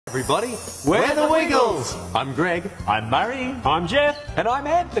Everybody, we're the Wiggles! I'm Greg. I'm Murray. I'm Jeff. And I'm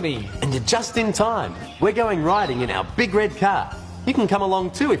Anthony. And you're just in time. We're going riding in our big red car. You can come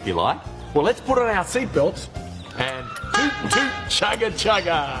along too if you like. Well, let's put on our seatbelts and toot toot chugga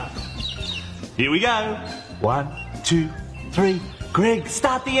chugga. Here we go. 1, 2, 3. Greg,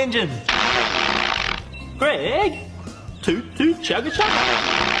 start the engine. Greg, toot toot chugga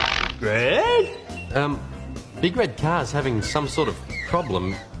chugga. Greg? Big red car's having some sort of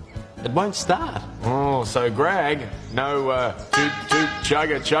problem. It won't start. Oh, so Greg, no toot toot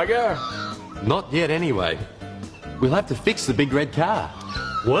chugga chugga? Not yet anyway. We'll have to fix the big red car.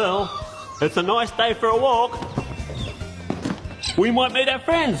 Well, it's a nice day for a walk. We might meet our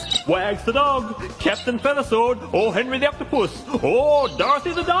friends. Wags the dog, Captain Feathersword, or Henry the Octopus, or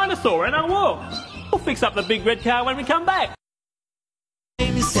Dorothy the dinosaur and our walk. We'll fix up the big red car when we come back. My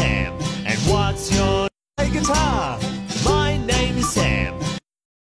name is Sam, and what's your guitar? My name is Sam.